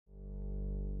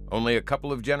Only a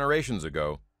couple of generations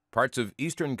ago, parts of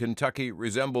eastern Kentucky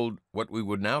resembled what we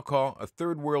would now call a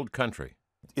third world country.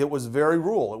 It was very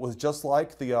rural. It was just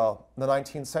like the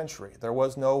 19th century. There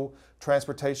was no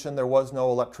transportation, there was no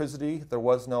electricity, there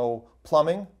was no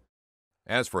plumbing.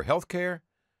 As for health care,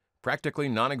 practically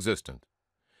non-existent.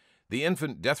 The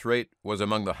infant death rate was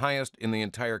among the highest in the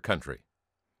entire country.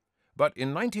 But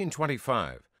in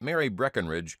 1925, Mary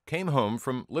Breckinridge came home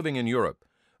from living in Europe,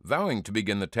 vowing to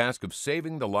begin the task of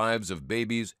saving the lives of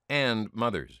babies and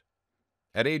mothers.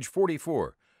 At age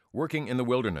 44, working in the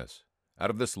wilderness, out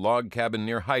of this log cabin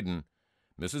near Hyden,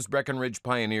 Mrs. Breckinridge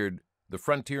pioneered the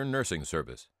Frontier Nursing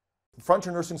Service. The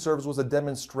Frontier Nursing Service was a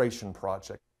demonstration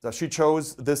project. She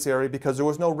chose this area because there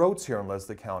was no roads here in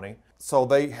Leslie County, so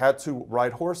they had to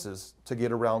ride horses to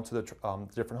get around to the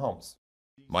different homes.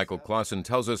 Michael Clausen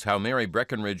tells us how Mary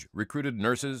Breckinridge recruited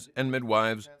nurses and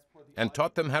midwives and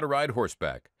taught them how to ride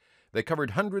horseback. They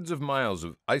covered hundreds of miles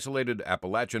of isolated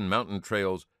Appalachian mountain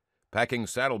trails, packing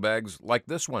saddlebags like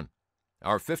this one,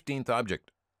 our 15th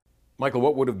object. Michael,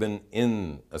 what would have been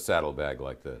in a saddlebag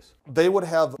like this? They would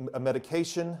have a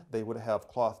medication, they would have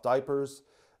cloth diapers,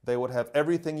 they would have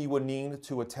everything you would need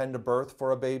to attend a birth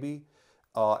for a baby,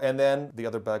 and then the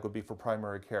other bag would be for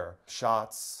primary care.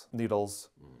 Shots, needles.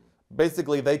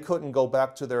 Basically, they couldn't go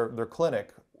back to their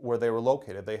clinic where they were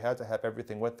located. They had to have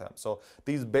everything with them. So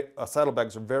these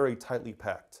saddlebags are very tightly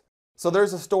packed. So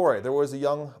there's a story. There was a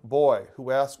young boy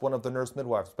who asked one of the nurse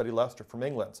midwives, Betty Lester from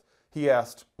England, he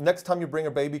asked, next time you bring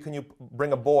a baby, can you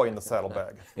bring a boy in the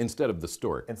saddlebag? Instead of the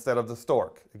stork. Instead of the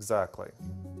stork, exactly.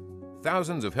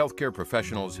 Thousands of healthcare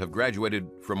professionals have graduated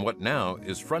from what now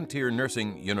is Frontier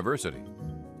Nursing University.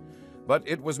 But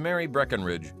it was Mary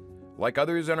Breckinridge, like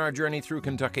others on our journey through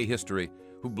Kentucky history,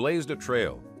 who blazed a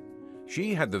trail.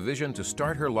 She had the vision to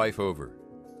start her life over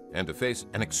and to face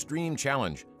an extreme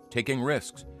challenge, taking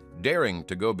risks, daring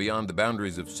to go beyond the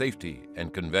boundaries of safety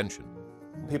and convention.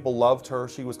 People loved her.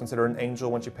 She was considered an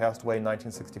angel when she passed away in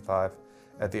 1965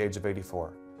 at the age of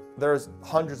 84. There's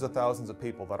hundreds of thousands of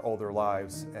people that owe their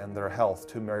lives and their health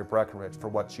to Mary Breckinridge for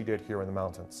what she did here in the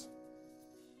mountains.